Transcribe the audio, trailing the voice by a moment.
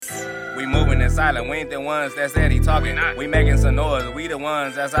We moving in silent, we ain't the ones that steady talking. We making some noise, we the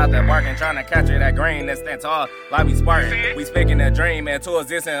ones that's out there barking, trying to capture that grain that stand tall like we sparking. We speaking a dream into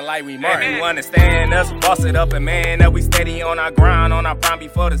existence like we martin. You understand us, boss it up and man up. We steady on our grind, on our prime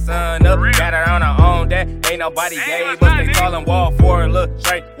before the sun up. Got it on our own, that ain't nobody gave us. They call and walk forward, look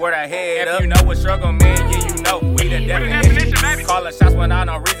straight where the head up. You know what struggle mean, yeah you know, we the definition. Calling shots without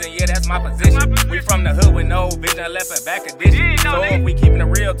no reason, yeah that's my position. We from the hood with no vision, left and back edition. So if we keeping it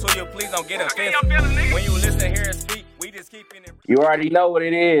real to you, please don't get offended. When you listen, hear, and speak, we just keeping it. You already know what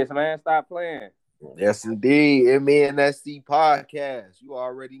it is, man. Stop playing. Yes, indeed. MNSC Podcast. You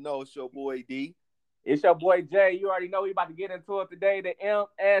already know it's your boy D. It's your boy Jay. You already know we about to get into it today. The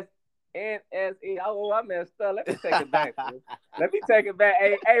MSNSE. Oh, I messed up. Let me take it back, fool. Let me take it back.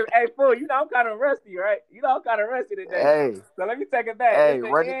 Hey, fool. You know I'm kind of rusty, right? You know I'm kind of rusty today. Hey. So let me take it back. Hey,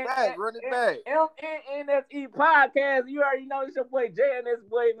 run it back. MNSE Podcast. You already know it's your boy Jay and this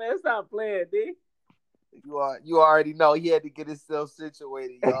boy, man. Stop playing, D. You already know he had to get himself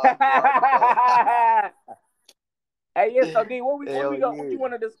situated, y'all. Hey, yes, so D, what you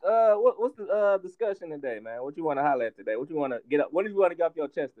want to what's the discussion today, man? What you want to holler at today? What you want to get up? What do you want to get off your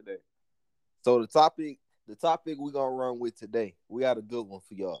chest today? So the topic we're gonna run with today, we got a good one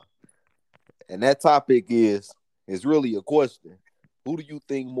for y'all, and that topic is really a question: Who do you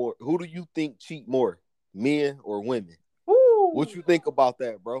think cheat more, men or women? Ooh. What you think about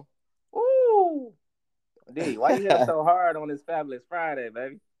that, bro? Ooh. D, why you hitting so hard on this Fabulous Friday,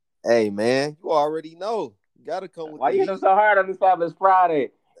 baby? Hey, man, you already know. You gotta come with why you hitting so hard on this Fabulous Friday?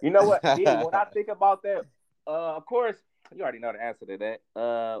 You know what, D, when I think about that, of course, you already know the answer to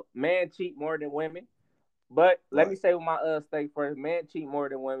that. Men cheat more than women. But let me say with my stake first, men cheat more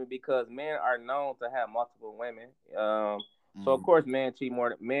than women because men are known to have multiple women. So of course men cheat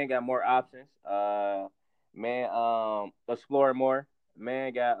more. Men got more options. Men explore more.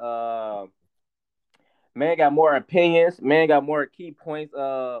 Men got more opinions. Men got more key points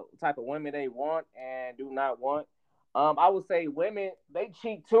type of women they want and do not want. I would say women, they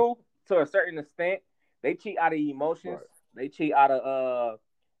cheat too to a certain extent. They cheat out of emotions. Right. They cheat out of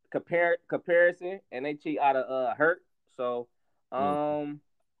comparison, and they cheat out of hurt. So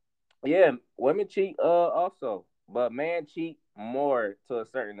yeah, women cheat also, but men cheat more to a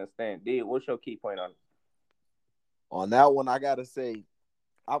certain extent. D, what's your key point on it? On that one, I gotta say,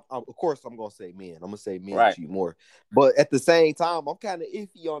 of course, I'm gonna say men. I'm gonna say men cheat more, but at the same time, I'm kind of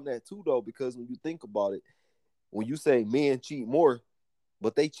iffy on that too, though, because when you think about it, when you say men cheat more,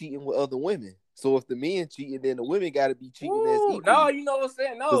 but they cheating with other women. So if the men cheating, then the women got to be cheating as equal. No, you know what I'm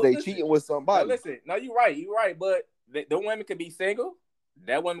saying? No, because they cheating with somebody. No, listen, no, you're right. But the women could be single.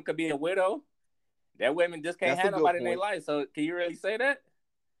 That woman could be a widow. That women just can't have nobody in their life. So can you really say that?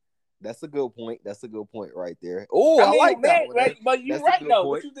 That's a good point. That's a good point right there. Oh, I like that one. But you're right though.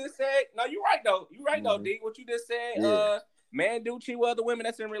 What you just said. No, you're right though. You're right though, D. What you just said. Men do cheat with other women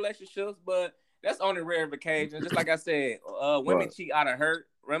that's in relationships, but that's on the rare occasion. Just like I said, women cheat out of hurt.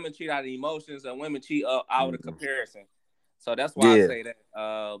 Women cheat out of emotions, and women cheat out of comparison. So that's why I say that.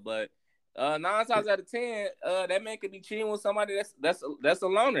 But 9 times out of 10, that man could be cheating with somebody that's a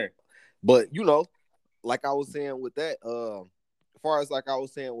loner. But you know, like I was saying with that, as far as like I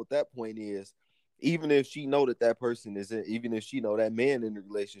was saying with that point is, even if she know that person is in, even if she know that man in the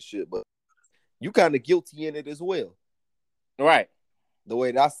relationship, but you kind of guilty in it as well, right? The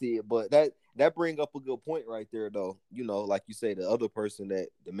way that I see it, but that bring up a good point right there, though. You know, like you say, the other person that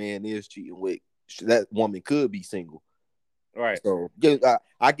the man is cheating with, that woman could be single, right? So yeah,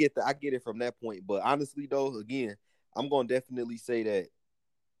 I get it from that point. But honestly, though, again, I'm gonna definitely say that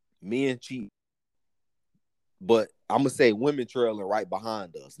men cheat, but I'm gonna say women trailing right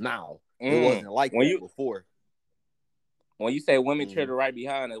behind us now. It wasn't like that before. When you say women trailing right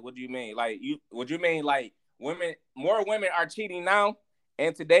behind us, what do you mean? Would you mean like more women are cheating now?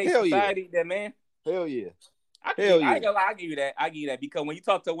 In today's society, that man. Hell yeah. I ain't gonna lie, I give you that because when you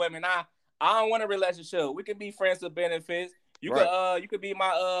talk to women, I don't want a relationship. We can be friends with benefits. You could be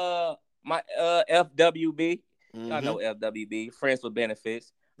my FWB. I know FWB, friends with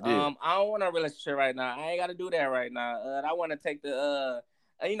benefits. Yeah. I don't want a relationship right now. I ain't gotta do that right now. I want to take the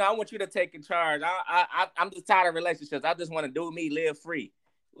I want you to take in charge. I'm just tired of relationships. I just want to do me, live free.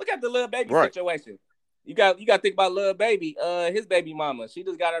 Look at the little baby situation. You got to think about Lil Baby, his baby mama. She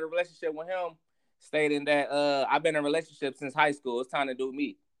just got out of a relationship with him, stating that I've been in a relationship since high school. It's time to do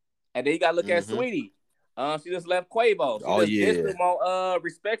me. And then you got to look at Sweetie. She just left Quavo. She just dissed him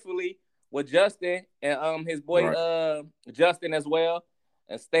respectfully with Justin and his boy Justin as well,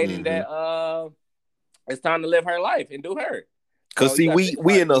 and stating that it's time to live her life and do her. Cause see,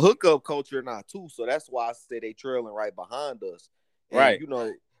 we in the hookup culture now too, so that's why I say they trailing right behind us. And, right. You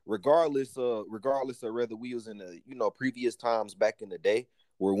know, regardless of whether we was in the previous times back in the day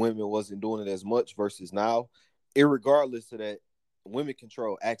where women wasn't doing it as much versus now, irregardless of that, women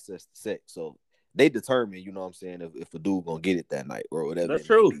control access to sex. So they determine, you know what I'm saying, if a dude gonna get it that night or whatever. That's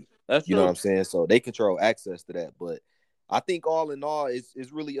true. That's true. You know what I'm saying? So they control access to that. But I think all in all,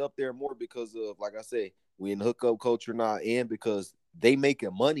 it's really up there more because of, like I say, we in hookup culture now, and because they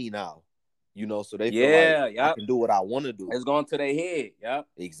making money now. So they feel like I can do what I want to do. It's going to their head. Yep.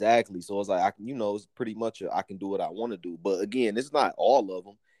 Exactly. So it's like, it's pretty much I can do what I want to do. But again, it's not all of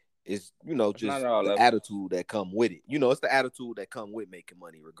them. It's, just the attitude that come with it. It's the attitude that come with making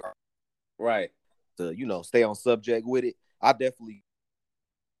money regardless. Right. To, stay on subject with it. I definitely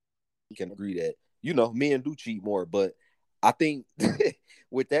can agree that, men do cheat more. But I think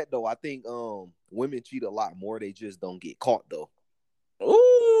with that, though, I think women cheat a lot more. They just don't get caught, though.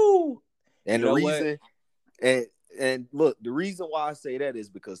 Ooh. And the reason, and look, the reason why I say that is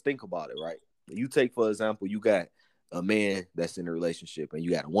because think about it, right? You take, for example, you got a man that's in a relationship and you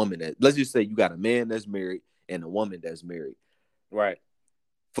got a woman let's just say you got a man that's married and a woman that's married. Right.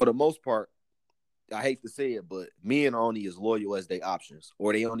 For the most part, I hate to say it, but men are only as loyal as their options,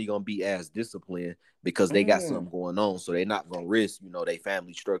 or they only gonna be as disciplined because they got something going on. So they're not gonna risk, their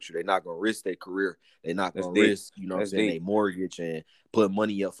family structure. They're not gonna risk their career. They're not gonna risk, their mortgage and put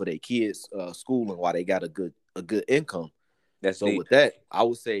money up for their kids' schooling while they got a good income. So with that, I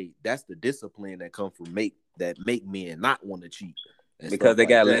would say that's the discipline that come from make men not want to cheat because they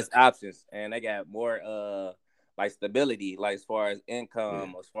got less options and they got more like stability, like as far as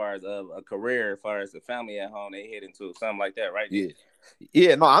income, as far as a career, as far as the family at home, they head into something like that, right?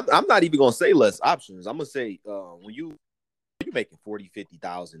 Yeah. No, I'm not even gonna say less options. I'm gonna say when you're making 40,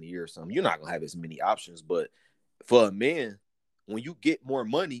 50,000 a year or something, you're not gonna have as many options. But for a man, when you get more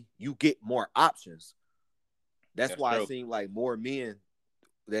money, you get more options. That's why true. It seems like more men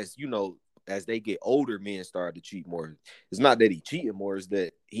that's as they get older, men start to cheat more. It's not that he cheated more; it's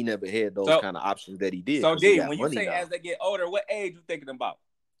that he never had those kind of options that he did. So, D, when you say now. As they get older, what age you thinking about?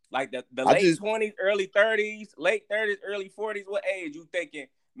 Like the late 20s, early 30s, late 30s, early 40s. What age you thinking?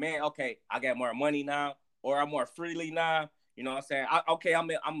 Man, okay, I got more money now, or I'm more freely now. You know what I'm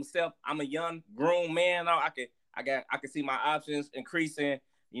saying? I'm a young grown man now. I can see my options increasing.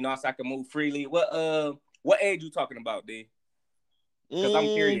 So I can move freely. What age you talking about, D? Because I'm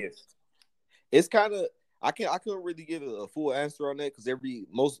curious. It's kind of I couldn't really give a full answer on that because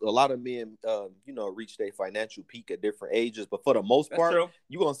a lot of men reach their financial peak at different ages, but for the most part,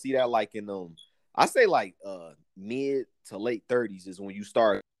 you're gonna see that like in I say like mid to late 30s is when you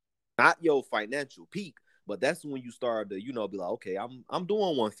start not your financial peak, but that's when you start to be like, okay, I'm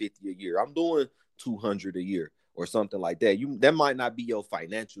doing 150 a year, I'm doing 200 a year or something like that. That might not be your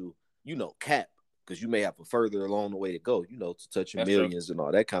financial cap because you may have a further along the way to go, to touching millions and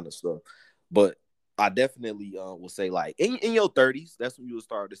all that kind of stuff. But I definitely will say like in your 30s, that's when you'll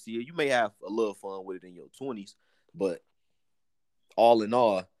start to see it. You may have a little fun with it in your 20s, but all in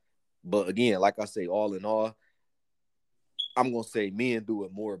all, but again, like I say, all in all, I'm gonna say men do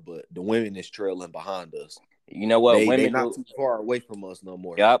it more, but the women is trailing behind us. You know what? Women not too far away from us no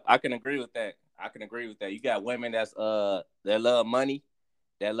more. Yep, I can agree with that. You got women that's that love money.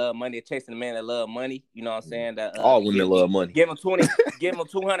 That love money, chasing the man that love money. You know what I'm saying? That all women love money. Give them $200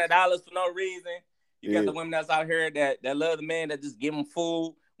 for no reason. You got the women that's out here that love the man that just give them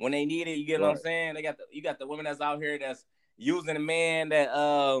food when they need it. You get what I'm saying? You got the women that's out here that's using the man that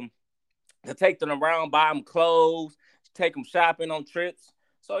to take them around, buy them clothes, take them shopping on trips.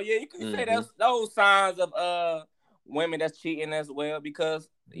 So yeah, you can say that's those signs of women that's cheating as well because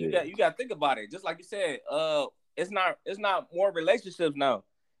you got to think about it. Just like you said, it's not more relationships now.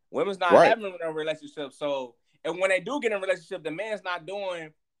 Women's not having no relationship. So, and when they do get in a relationship, the man's not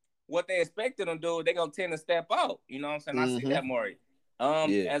doing what they expected them to do. They're gonna tend to step out. You know what I'm saying? I see that more.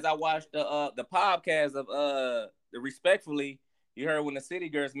 As I watched the podcast of the Respectfully, you heard when the City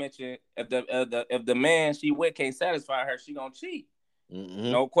Girls mentioned if the man she with can't satisfy her, she gonna cheat.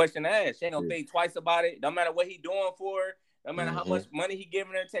 No question asked. She ain't gonna think twice about it. No matter what he doing for her, no matter how much money he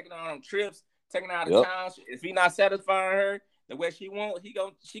giving her, taking her on trips, taking her out of town. If he not satisfying her the way she want,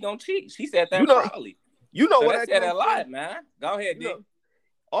 she gonna cheat. She said that probably. What I said a lot, man. Go ahead, D.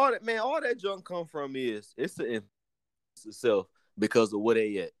 All that junk come from it's the itself because of where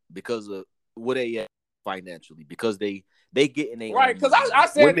they at financially, because they getting their right. Because I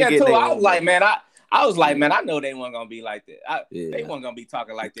said that too. I was like, man, I was like, man, I know they weren't gonna be like that. They weren't gonna be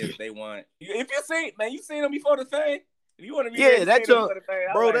talking like this if they want. If you see, man, you seen them before the thing. If you want to be that junk,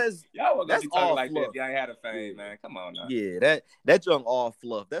 bro, like, y'all wasn't gonna be talking like this. Y'all ain't had a fame, man. Come on now. Yeah, that junk all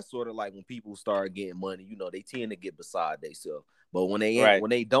fluff. That's sort of like when people start getting money, they tend to get beside themselves. But when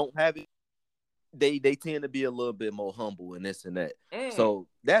they don't have it, they tend to be a little bit more humble and this and that. So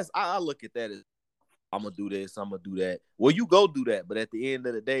I look at that as, I'm gonna do this, I'm gonna do that. Well, you go do that, but at the end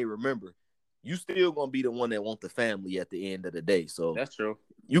of the day, remember, you still gonna be the one that want the family at the end of the day. So that's true.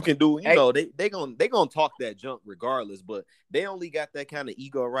 You can do, they gonna talk that junk regardless, but they only got that kind of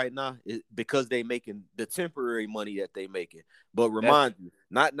ego right now because they making the temporary money that they making. But remind you,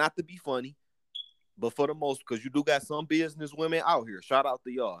 not to be funny, but for the most, because you do got some business women out here. Shout out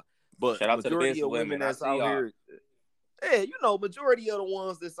to y'all. But shout out majority to the of women that's out here. Yeah, majority of the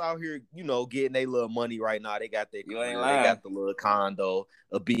ones that's out here, getting their little money right now. They got their career, they got the little condo,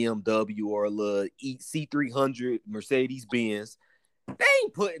 a BMW or a little C300 Mercedes Benz. They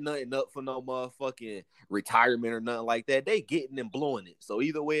ain't putting nothing up for no motherfucking retirement or nothing like that. They getting and blowing it. So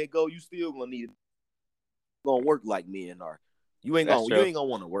either way it go, you still gonna work like men are. You ain't gonna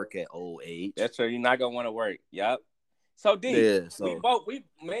want to work at old age. That's true. You're not gonna want to work. Yep. So you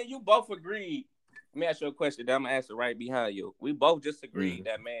both agreed. Let me ask you a question that I'm gonna answer right behind you. We both just agreed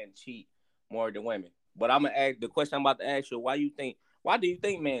that men cheat more than women. But I'm gonna ask the question I'm about to ask you. Why do you think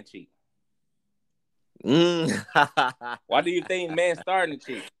men cheat? Why do you think men starting to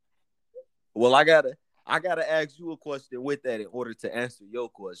cheat? Well, I gotta ask you a question with that in order to answer your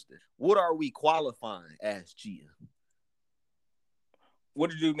question. What are we qualifying as cheating? What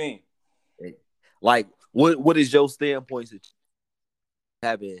did you mean? Like, what is your standpoint to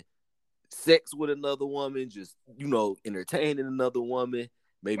having sex with another woman, just entertaining another woman,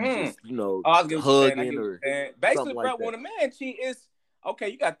 maybe just hugging or basically, like bro, when a man cheat, it's okay.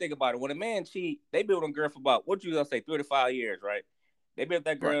 You gotta think about it. When a man cheat, they build on girl for about what you gonna say 3 to 5 years, right? They built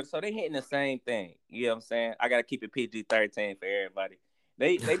that girl, so they hitting the same thing. You know what I'm saying? I gotta keep it PG-13 for everybody.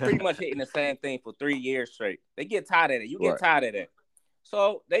 They pretty much hitting the same thing for 3 years straight. They get tired of it. You get tired of that.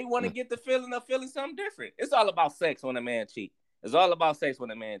 So they want to get the feeling of feeling something different. It's all about sex when a man cheat. It's all about sex when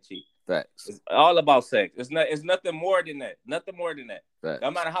a man cheat. Facts. It's all about sex. It's nothing more than that. Nothing more than that. Facts.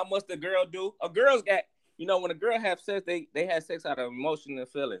 No matter how much the girl do, a girl's got, when a girl have sex, they have sex out of emotion and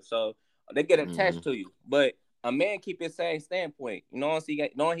feeling. So they get attached to you. But a man keep his same standpoint. Knowing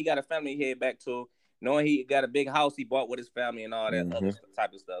he got a family to head back to, knowing he got a big house he bought with his family and all that other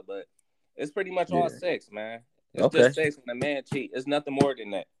type of stuff. But it's pretty much all sex, man. It's just sex when a man cheat. It's nothing more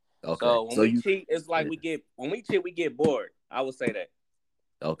than that. Okay. So when we cheat, it's like we get bored. I would say that.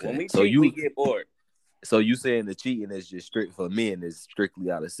 Okay. When we cheat, we get bored. So you saying the cheating is just strict for men is strictly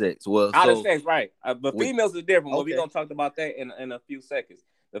out of sex? Well, out of sex, right? But females are different. Well, we're gonna talk about that in a few seconds.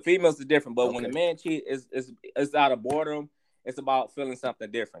 The females are different, but when a man cheat, it's out of boredom. It's about feeling something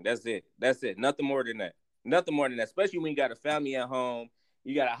different. That's it. Nothing more than that. Nothing more than that. Especially when you got a family at home,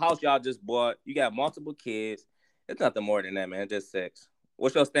 you got a house y'all just bought, you got multiple kids. It's nothing more than that, man. Just sex.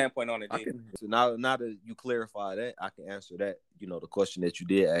 What's your standpoint on it, D? So now that you clarify that, I can answer that. The question that you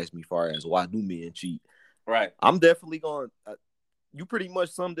did ask me, far as why do men cheat? Right. I'm definitely going. You pretty much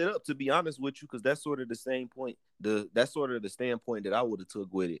summed it up, to be honest with you, because that's sort of the same point. That's sort of the standpoint that I would have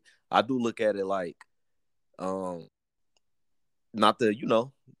took with it. I do look at it like, not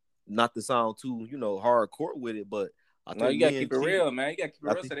to sound too hardcore with it, but I think you gotta keep it real, man. You gotta keep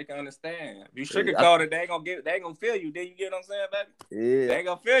it real so they can understand. If you sugarcoat it, they ain't gonna feel you. Then you get what I'm saying, baby? Yeah. They ain't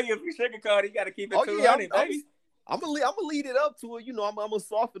gonna feel you if you sugarcoat it. You gotta keep it 200, baby. I'm gonna lead it up to it. I'm gonna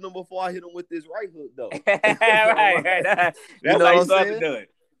soften them before I hit them with this right hook, though. right. That's how you start to do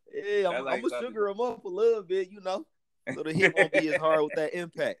it. Yeah, I'm gonna sugar them up a little bit, so the hit won't be as hard with that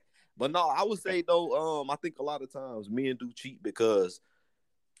impact. But no, I would say though, I think a lot of times men do cheat because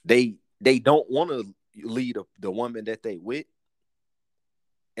they don't want to lead the woman that they with,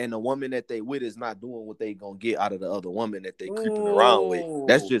 and the woman that they with is not doing what they gonna get out of the other woman that they creeping around with.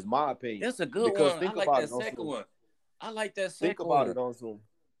 That's just my opinion. That's a good one. I like that second one. Think about it on Zoom.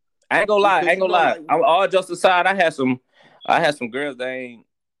 I ain't gonna lie. I'm all just aside. I had some girls they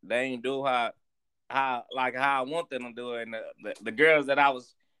ain't do how I want them to do it. And the girls that I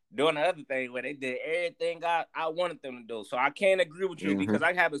was doing the other thing where they did everything I wanted them to do. So I can't agree with you because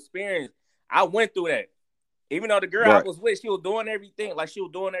I have experience. I went through that. Even though the girl I was with, she was doing everything. Like, she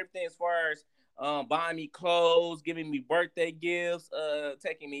was doing everything as far as buying me clothes, giving me birthday gifts,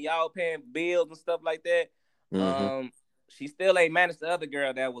 taking me out, paying bills and stuff like that. She still ain't managed the other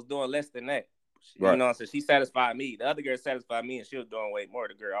girl that was doing less than that. You know what I'm saying? She satisfied me. The other girl satisfied me, and she was doing way more,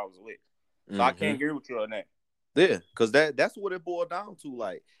 the girl I was with. So I can't agree with you on that. Yeah, because that's what it boiled down to.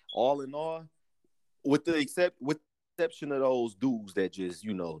 Like, all in all, with the exception of those dudes that just,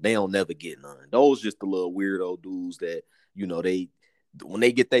 they don't never get none. Those just the little weirdo dudes that, they when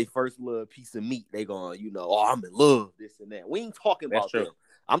they get their first little piece of meat, they going, I'm in love, this and that. We ain't talking about them.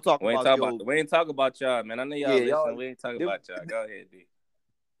 I'm talking about we ain't talk about y'all, man. I know y'all listening. We ain't talking about y'all. Go ahead, D.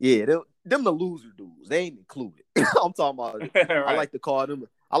 Yeah, them the loser dudes. They ain't included. I'm talking about. Right. I like to call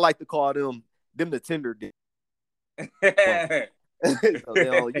them the tender dick. So they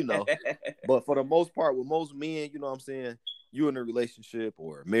don't, But for the most part, with most men, you know what I'm saying, you in a relationship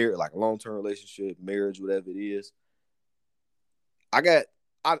or married, like a long-term relationship, marriage, whatever it is. I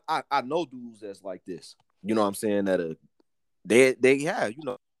know dudes that's like this. You know what I'm saying? That they have,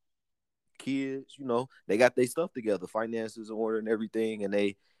 kids, they got their stuff together, finances in order and everything, and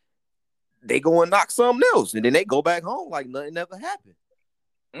they go and knock something else, and then they go back home like nothing ever happened.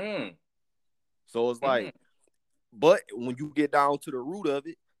 So it's like, but when you get down to the root of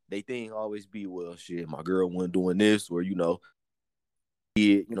it, they think always be, well, shit, my girl wasn't doing this, or you know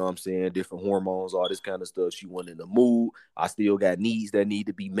what I'm saying, different hormones, all this kind of stuff. She wasn't in the mood. I still got needs that need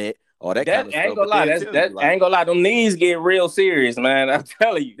to be met. All that kind of stuff. I ain't gonna lie. I ain't gonna lie. Them needs get real serious, man. I'm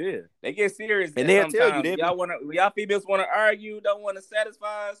telling you. Yeah. They get serious. And they'll tell you. Y'all females want to argue, don't want to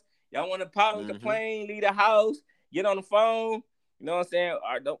satisfy us. Y'all want to pout and complain, leave the house, get on the phone. You know what I'm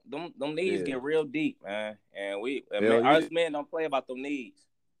saying? Them needs get real deep, man. And us men don't play about them needs.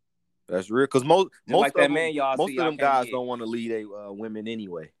 That's real, because most like of them guys don't want to lead women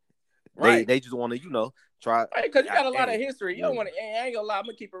anyway. Right. They just want to, try. Right, because you got a lot of history. You don't want to. I ain't gonna lie. I'm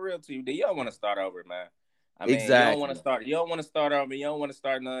gonna keep it real to you. You don't want to start over, man. I mean, exactly. You don't want to start. You don't want to start over. You don't want to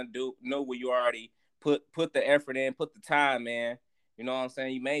start nothing. Know where you already put the effort in, put the time in. You know what I'm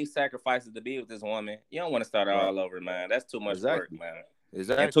saying? You made sacrifices to be with this woman. You don't want to start all over, man. That's too much work, man.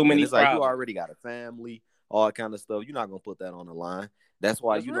 Exactly. And too many it's problems. Like you already got a family, all that kind of stuff. You're not gonna put that on the line. That's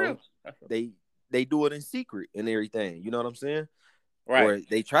why they do it in secret and everything. You know what I'm saying? Right. Or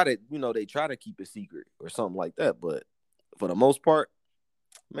they try to keep it secret or something like that. But for the most part,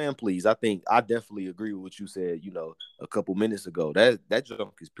 man, please, I definitely agree with what you said, a couple minutes ago. That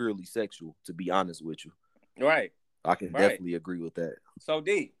junk is purely sexual, to be honest with you. Right. I can definitely agree with that. So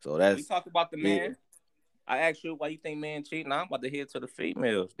D. So we talked about the man. Yeah. I asked you why you think men cheat. Now I'm about to head to the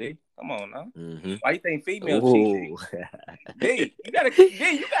females, D. Come on now. Mm-hmm. Why you think females cheat, D? You gotta keep.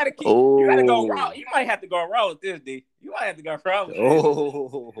 You gotta go raw. You might have to go raw with this, D. You might have to go raw with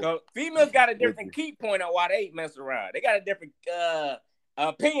this. Because females got a different key point on why they mess around. They got a different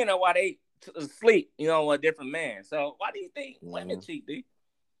opinion on why they sleep. A different man. So why do you think women cheat, D?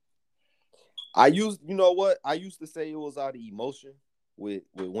 I used to say it was out of emotion with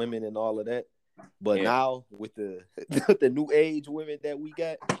women and all of that. But now with the new age women that we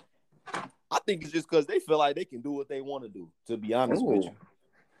got, I think it's just because they feel like they can do what they want to do, to be honest with you.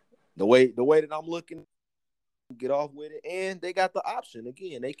 The way that I'm looking, get off with it, and they got the option.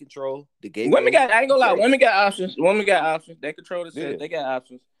 Again, they control the game. I ain't gonna lie, women got options. They control the shit. They got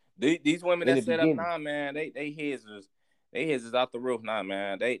options. These women that set up now, man, they heads is out the roof now,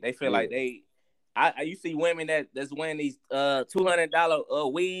 man. They feel like you see women that's wearing these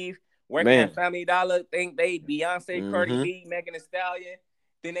 $200 weave, working at Family Dollar, think they Beyonce, Cardi B, Megan Thee Stallion.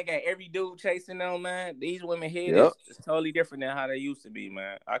 Then they got every dude chasing them, man. These women here is totally different than how they used to be,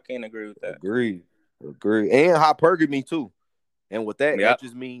 man. I can't agree with that. Agree. And hypergamy too. And with that, that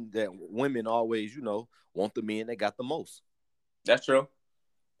just means that women always, want the men that got the most. That's true.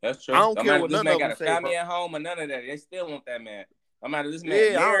 I don't care what none of them got a family at home or none of that. They still want that man. No matter this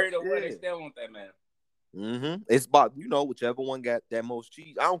man married or what, they still want that man. Mm-hmm. It's about whichever one got that most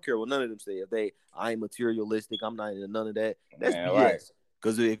cheese. I don't care what none of them say. If I ain't materialistic, I'm not into none of that. That's BS. Right.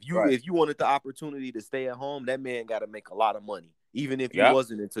 Because if you wanted the opportunity to stay at home, that man got to make a lot of money. Even if he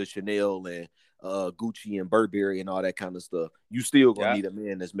wasn't into Chanel and Gucci and Burberry and all that kind of stuff, you still gonna need a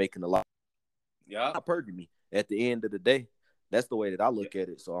man that's making a lot. Yeah, hypergamy. At the end of the day, that's the way that I look at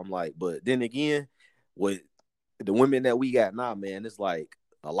it. So I'm like, but then again, with the women that we got now, man, it's like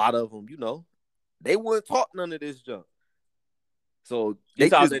a lot of them, they wouldn't talk none of this junk. So they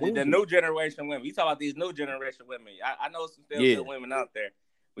talk the new generation women. You talk about these new generation women. I know some still good women out there.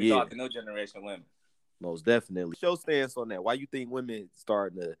 We talk the new generation women. Most definitely. Show stance on that. Why you think women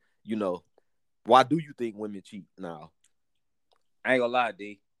starting to, why do you think women cheat now? I ain't gonna lie,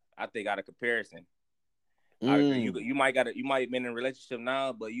 D. I think out of comparison. You might been in a relationship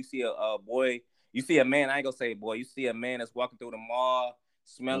now, but you see a boy, you see a man, I ain't gonna say boy, you see a man that's walking through the mall,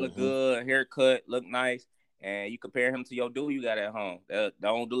 smelling good, haircut, look nice. And you compare him to your dude you got at home.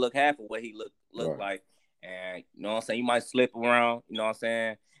 Don't look half of what he look like. And you know what I'm saying? You might slip around, you know what I'm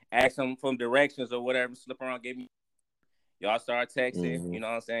saying? Ask him from directions or whatever, slip around, y'all start texting, you know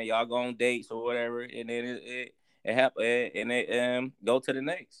what I'm saying? Y'all go on dates or whatever, and then it happen and it go to the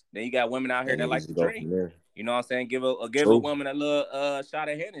next. Then you got women out here that like to drink. You know what I'm saying? Give a woman a little shot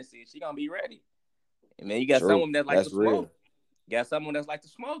of Hennessy, she gonna be ready. And then you got some women that like to smoke. Got someone that's like to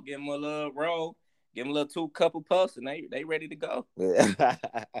smoke, give them a little roll, give them a little 2 couple puffs, and they ready to go.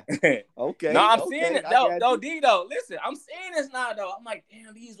 Okay. No, I'm seeing it though, D though. Listen, I'm seeing this now though. I'm like,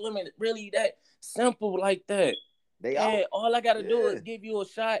 damn, these women really that simple like that. And all I gotta do is give you a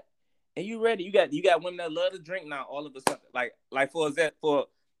shot, and you ready. You got women that love to drink now. All of a sudden, like for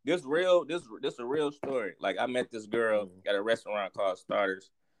this a real story. Like I met this girl at a restaurant called Starters.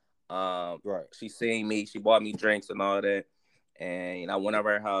 Right. She seen me. She bought me drinks and all that. And I went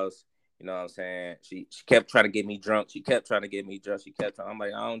over her house. You know what I'm saying? She kept trying to get me drunk. She kept trying to get me drunk. I'm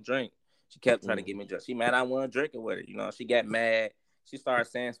like, I don't drink. She kept trying to get me drunk. She mad I wasn't drinking with her. You know, she got mad. She started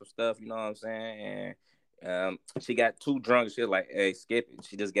saying some stuff. You know what I'm saying? And she got too drunk. She was like, hey, skip it.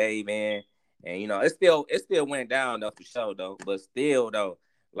 She just gave in. And, you know, it still went down, though, for sure, though. But still, though,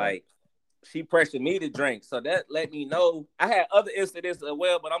 like, she pressured me to drink. So that let me know. I had other incidents as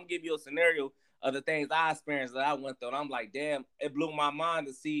well, but I'm going to give you a scenario of the things I experienced that I went through. And I'm like, damn, it blew my mind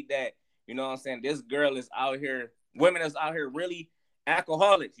to see that, you know what I'm saying, this girl is out here, women is out here really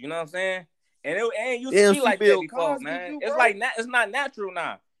alcoholics, you know what I'm saying? And it ain't used to be like that before, man. It's like, it's not natural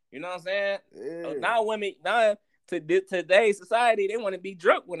now. You know what I'm saying? Yeah. Now women, today's society, they want to be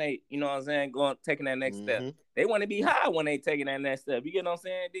drunk when they, you know what I'm saying, taking that next step. They want to be high when they taking that next step. You get what I'm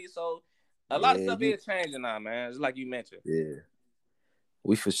saying, D? So a lot of stuff is changing now, man. It's like you mentioned. Yeah.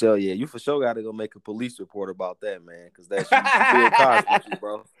 We for sure, you for sure got to go make a police report about that, man, because that's you Bill Cosby,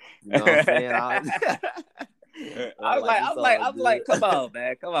 bro. You know what I'm saying? I was like, come on,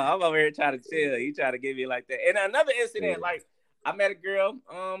 man, come on. I'm over here trying to chill. You trying to get me like that. And another incident, like I met a girl.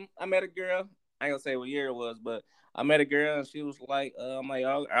 I ain't gonna say what year it was, but I met a girl and she was like, I'm like,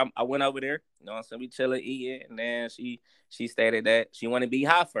 I went over there. You know what I'm saying? We chilling, eating, and then she stated that she want to be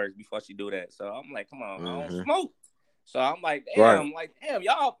high first before she do that. So I'm like, come on, I don't smoke. So I'm like, damn,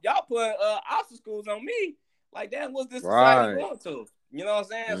 y'all put obstacles on me. Like, damn, what's this society going to? You know what I'm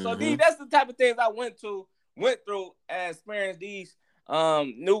saying? So that's the type of things I went through as experienced these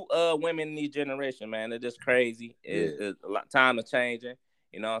new women in this generation, man. They're just crazy. It's a lot, time is changing.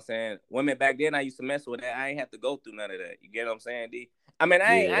 You know what I'm saying? Women back then, I used to mess with that. I ain't have to go through none of that. You get what I'm saying, D? I mean,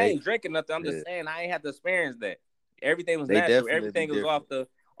 I ain't drinking nothing. I'm just saying I ain't have to experience that. Everything was natural. Everything was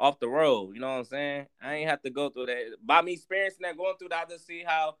off the road. You know what I'm saying? I ain't have to go through that. By me experiencing that, going through that, I just see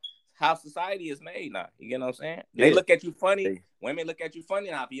how society is made now. You get what I'm saying? Yeah. They look at you funny. Women look at you funny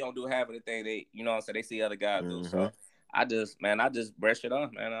now if you don't do half of the thing they, you know what I'm saying, they see other guys do. So I just brush it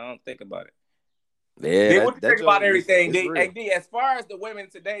off, man. I don't think about it. Yeah. What do you think about everything, D? Hey, D, as far as the women in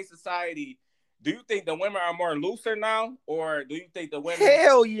today's society, do you think the women are more looser now, or do you think the women?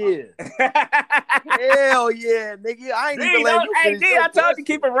 Hell yeah, hell yeah, nigga! I ain't even letting you finish. Hey, D, I told you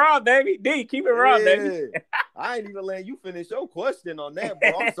keep it raw, baby. D, keep it raw, baby. I ain't even letting you finish your question on that,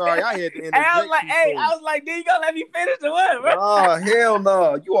 bro. I'm sorry, I had to interject. I was like, D, you gonna let me finish or what, bro? Oh, hell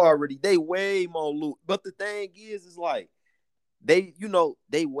no! You already they way more loose. But the thing is like they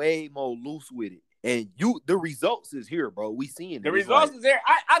way more loose with it, and the results is here, bro. We seeing it. The results is there.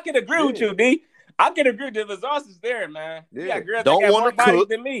 I can agree with you, D. I can agree. The results is there, man. Yeah. You got girls that got more bodies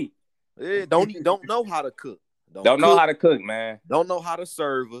than me. Yeah, don't know how to cook. Don't know how to cook, man. Don't know how to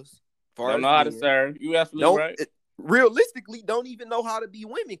serve us. Don't know how to serve. You absolutely right. Realistically, don't even know how to be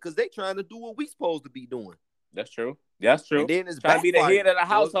women because they trying to do what we supposed to be doing. That's true. That's true. And then it's trying to be the head of the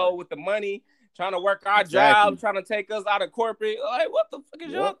household with the money, trying to work our job, trying to take us out of corporate. Like, what the fuck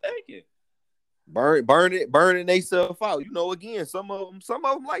is y'all thinking? Burning themselves out. You know, again, some of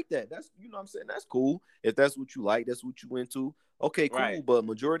them like that. That's, you know what I'm saying? That's cool. If that's what you like, that's what you into. Okay, cool. Right. But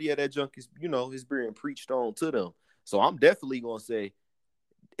majority of that junk is, you know, is being preached on to them. So I'm definitely gonna say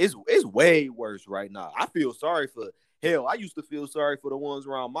it's way worse right now. I feel sorry for I used to feel sorry for the ones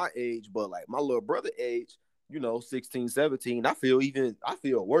around my age, but like my little brother age, you know, 16, 17, I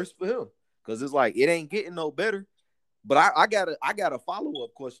feel worse for him. Cause it's like it ain't getting no better. But I got a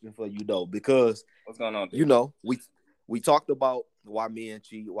follow-up question for you though, because what's going on, dude? You know, we talked about why men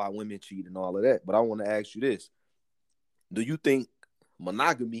cheat, why women cheat, and all of that. But I want to ask you this: do you think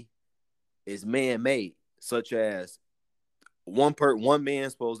monogamy is man-made, such as one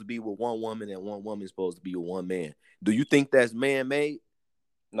man's supposed to be with one woman and one woman's supposed to be with one man? Do you think that's man-made?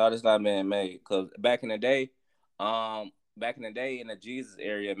 No, that's not man-made. Because back in the day, in the Jesus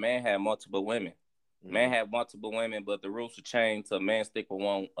area, man had multiple women. Man had multiple women, but the rules were changed to man stick with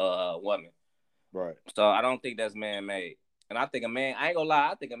one woman. Right. So I don't think that's man-made. And I think I ain't gonna lie,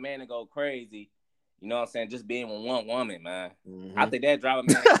 I think a man to go crazy, you know what I'm saying, just being with one woman, man. I think that drive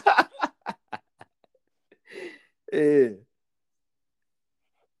a man. Yeah.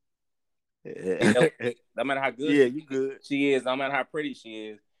 No matter how good you good. she is, no matter how pretty she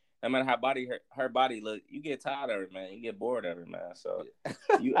is, no matter how her body look, you get tired of her, man. You get bored of her, man. So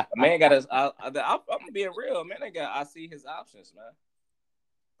man got us. I'm being real, man. I see his options, man.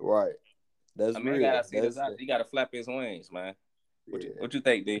 Right. That's real. Gotta see his options. He gotta flap his wings, man. What you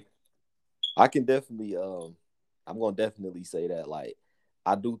think, D? I can definitely. I'm gonna definitely say that. Like,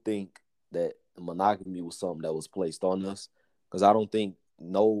 I do think that monogamy was something that was placed on us, because I don't think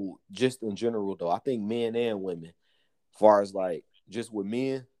just in general though. I think men and women, as far as like just with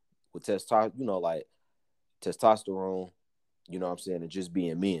men with testosterone, like testosterone, you know what I'm saying, and just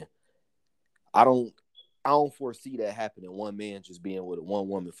being men. I don't foresee that happening. One man just being with one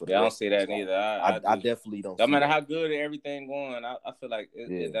woman for the rest. I don't see that neither. I definitely don't. No matter how good everything going, I feel like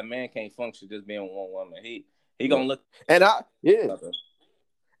that man can't function just being with one woman. He gonna look. And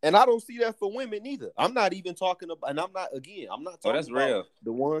and I don't see that for women either. I'm not even talking about, and I'm not talking that's about real.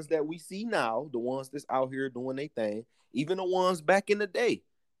 The ones that we see now, the ones that's out here doing their thing, even the ones back in the day.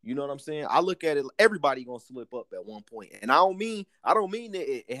 You know what I'm saying? I look at it, everybody gonna slip up at one point. And I don't mean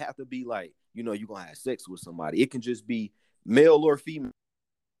that it have to be like, you're gonna have sex with somebody. It can just be male or female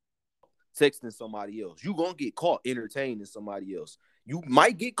texting somebody else. You gonna get caught entertaining somebody else. You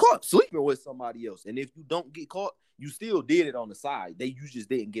might get caught sleeping with somebody else. And if you don't get caught, you still did it on the side. You just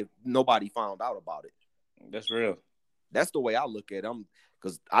didn't get, nobody found out about it. That's real. That's the way I look at them,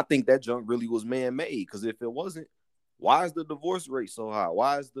 because I think that junk really was man-made. Because if it wasn't, why is the divorce rate so high?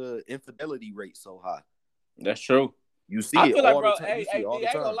 Why is the infidelity rate so high? That's true. You see it all the time. Hey, I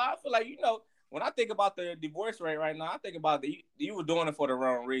ain't gonna lie. I feel like, when I think about the divorce rate right now, I think about you were doing it for the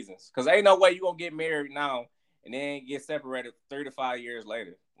wrong reasons. Because ain't no way you gonna get married now and then get separated 3 to 5 years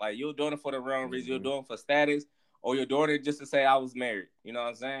later. Like, you're doing it for the wrong reason. You're doing it for status, or you're doing it just to say I was married. You know what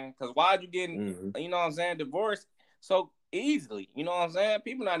I'm saying? Because why are you getting, you know what I'm saying, divorced so easily? You know what I'm saying?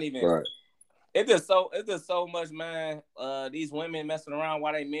 People not even. Right. It's just so much, man. These women messing around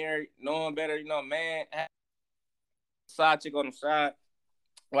while they married, knowing better. Man, side chick on the side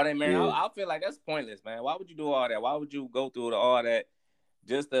while they married. I feel like that's pointless, man. Why would you do all that? Why would you go through all that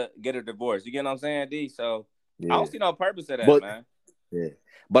just to get a divorce? You get what I'm saying, D? So I don't see no purpose of that, man. Yeah,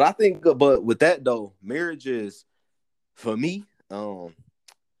 but I think, but with that though, marriage is, for me, I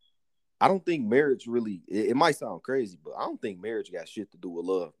don't think marriage really. It might sound crazy, but I don't think marriage got shit to do with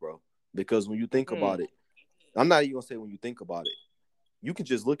love, bro. Because when you think about it, I'm not even gonna say when you think about it, you can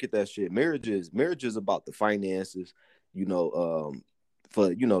just look at that shit. Marriage is about the finances, for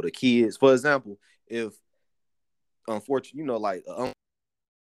the kids. For example, if unfortunately, like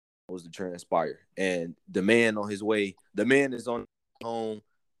was to transpire, and the man is on home,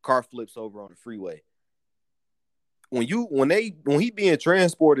 car flips over on the freeway. When he being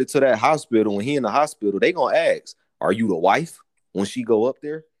transported to that hospital, when he in the hospital, they gonna ask, "Are you the wife?" When she go up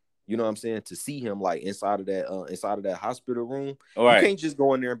there. You know what I'm saying? To see him like inside of that hospital room. Right. You can't just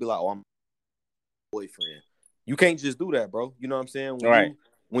go in there and be like, "Oh, I'm a boyfriend." You can't just do that, bro. You know what I'm saying?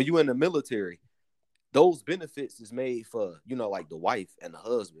 When you in the military, those benefits is made for, like the wife and the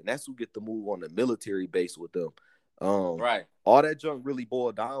husband. That's who get to move on the military base with them. Right. All that junk really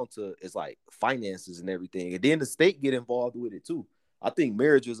boiled down to is like finances and everything. And then the state get involved with it too. I think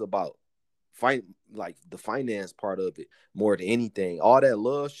marriage is about like the finance part of it more than anything. All that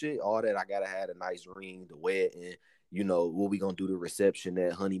love shit, all that I gotta have a nice ring, the wedding, what we gonna do, the reception,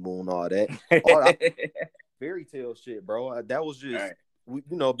 that honeymoon, all that fairy tale shit, bro. That was just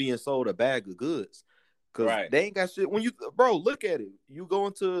being sold a bag of goods, because they ain't got shit. When look at it,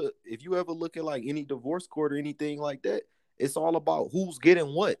 if you ever look at like any divorce court or anything like that, it's all about who's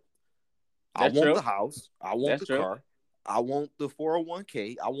getting what. I want the house, I want the car, I want the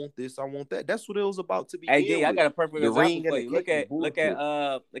 401k. I want this. I want that. That's what it was about to be. Hey, D, I got a perfect example for you. Look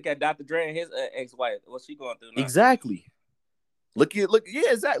at Dr. Dre and his ex-wife. What's she going through now? Exactly. Look,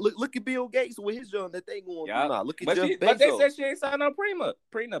 exactly. Look at Bill Gates with his job that they going through now. Look at Jeff Bezos. But they said she ain't signed no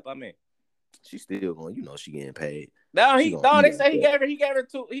prenup. I mean, she's still going. She getting paid. No, they say he gave her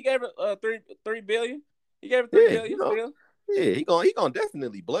 $3 billion. He gave her $3 billion still. Yeah, he gonna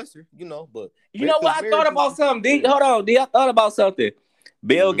definitely bless her, but what I thought about something, D. Hold on, D. I thought about something.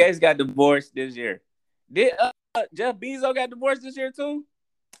 Bill Gates got divorced this year. Did Jeff Bezos got divorced this year too?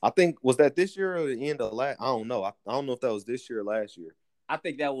 I think, was that this year or the end of last? I don't know. I don't know if that was this year or last year. I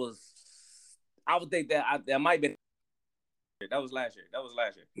think that was. I would think that might be. That was last year.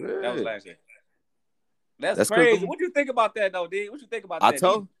 Yeah. That's crazy. What do you think about that, though, D? What you think about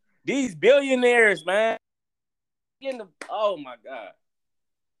that? These billionaires, man. Oh my God.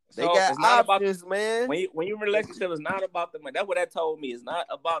 They got options, man. When your relationship is not about the money. That's what that told me. It's not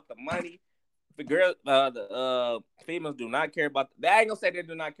about the money. The females do not care about. I ain't gonna say they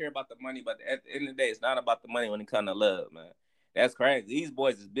do not care about the money, but at the end of the day, it's not about the money when it comes to love, man. That's crazy. These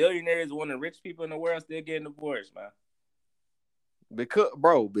boys is billionaires, one of the rich people in the world, still getting divorced, man.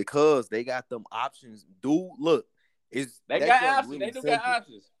 Because they got them options. Dude, look, they got options. Really they do got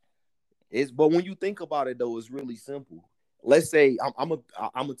options. But when you think about it though, it's really simple. Let's say I'm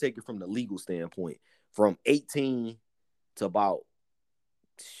gonna take it from the legal standpoint, from 18 to about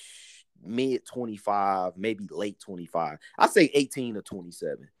mid 25, maybe late 25. I say 18 to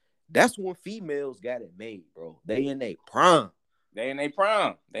 27. That's when females got it made, bro. They in their prime.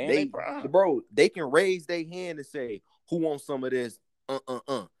 Bro, they can raise their hand and say, who wants some of this?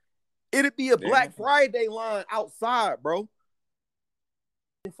 It'd be a Black Friday line outside, bro.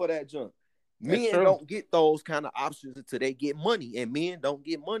 For that junk. Men don't get those kind of options until they get money, and men don't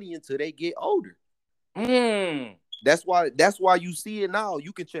get money until they get older. That's why you see it now.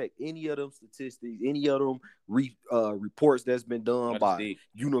 You can check any of them statistics, any of them reports that's been done by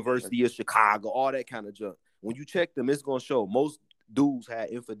University of Chicago, all that kind of junk. When you check them, it's gonna show most dudes have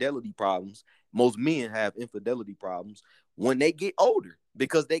infidelity problems. Most men have infidelity problems when they get older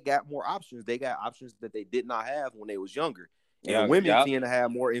because they got more options. They got options that they did not have when they was younger. And women tend to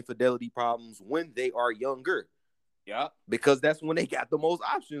have more infidelity problems when they are younger. Yeah. Because that's when they got the most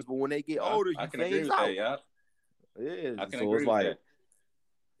options. But when they get older, you phase out. Yeah. I can agree with that.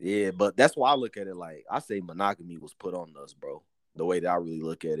 Yeah, but that's why I look at it like, I say monogamy was put on us, bro. The way that I really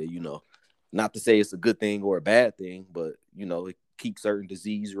look at it, not to say it's a good thing or a bad thing, but, it keeps certain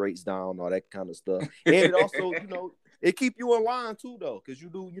disease rates down, all that kind of stuff. And it also, it keep you in line too, though, because you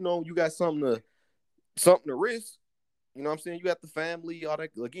do, you got something to risk. You know what I'm saying? You got the family, all that.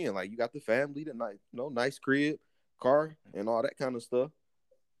 Again, like you got the family, nice crib, car, and all that kind of stuff.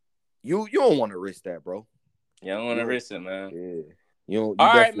 You don't want to risk that, bro. You don't want to risk it, man. Yeah. All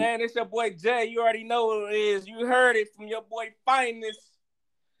right, man. It's your boy Jay. You already know what it is. You heard it from your boy Finest.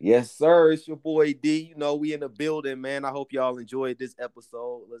 Yes, sir. It's your boy D. We in the building, man. I hope y'all enjoyed this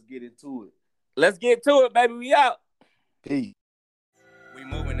episode. Let's get into it. Let's get to it, baby. We out. Peace. We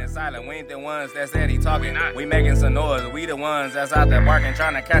moving in silent. We ain't the ones that steady talking. We making some noise. We the ones that's out there barking,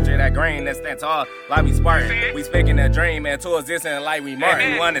 trying to capture that grain that stands tall like we sparking. We speaking a dream into existence like we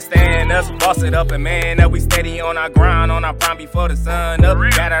marking. You understand us? Boss it up and man up. We steady on our grind, on our prime before the sun up.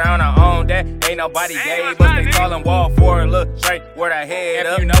 Got it on our own that ain't nobody gave us. They calling wall forward, look straight where the head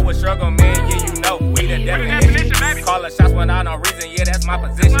up. You know what struggle mean? Yeah, you know we the definition. Calling shots without no reason. Yeah, that's my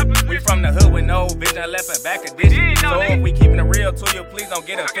position. We from the hood with no vision, left and back edition. So if we keeping it real to you, please don't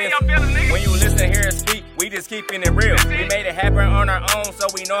get offensive. When you listen, hear, and speak, we just keeping it real. We made it happen on our own, so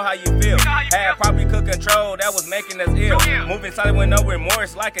we know how you feel. Had probably could control, that was making us ill. Moving silent with no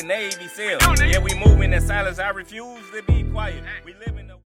remorse, like a Navy SEAL. Yeah, we moving in silence. I refuse to be quiet. We living.